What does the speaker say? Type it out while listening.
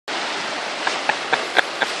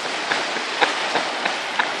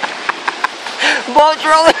Boat's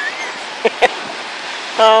rolling.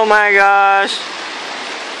 Oh my gosh.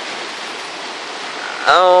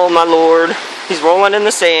 Oh my lord. He's rolling in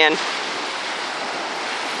the sand.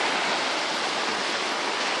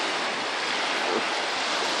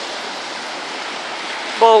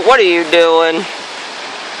 Boat, what are you doing?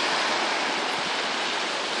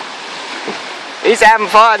 He's having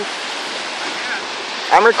fun.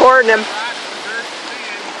 I'm recording him.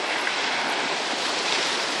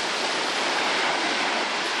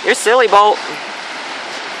 You're silly, Boat.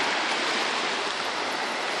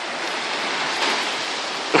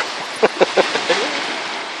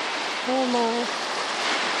 Oh my.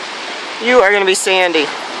 You are gonna be Sandy.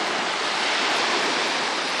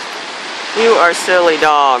 You are silly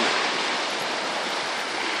dog.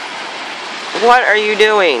 What are you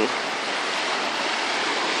doing?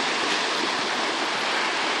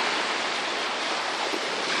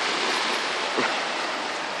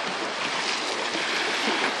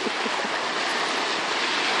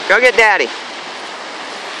 Go get Daddy.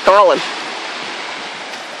 Call him.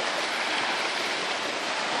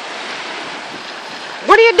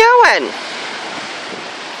 What are you doing?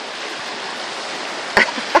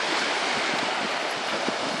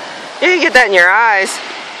 You didn't get that in your eyes.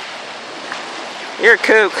 You're a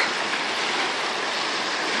kook.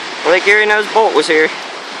 Lake Erie knows Bolt was here.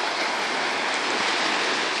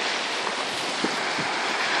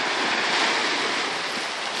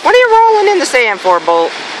 What are you rolling in the sand for,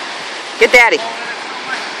 Bolt? Get Daddy.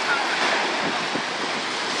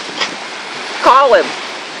 Call him.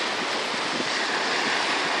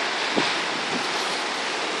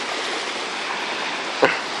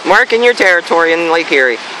 Marking your territory in Lake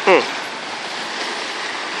Erie.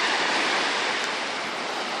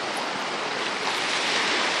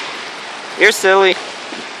 You're silly.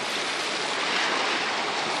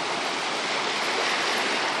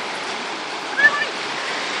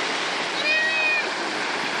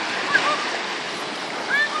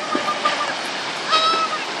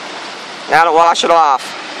 Now to wash it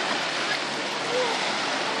off.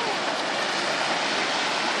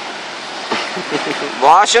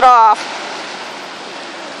 Wash it off.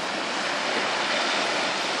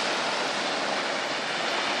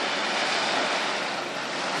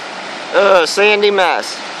 Ugh, sandy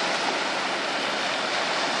mess.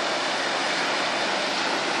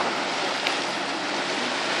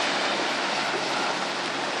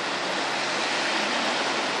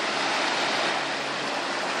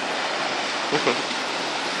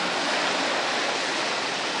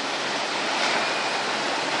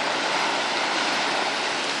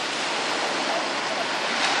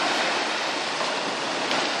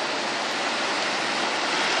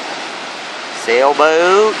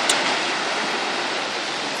 Sailboat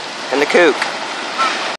and the kook.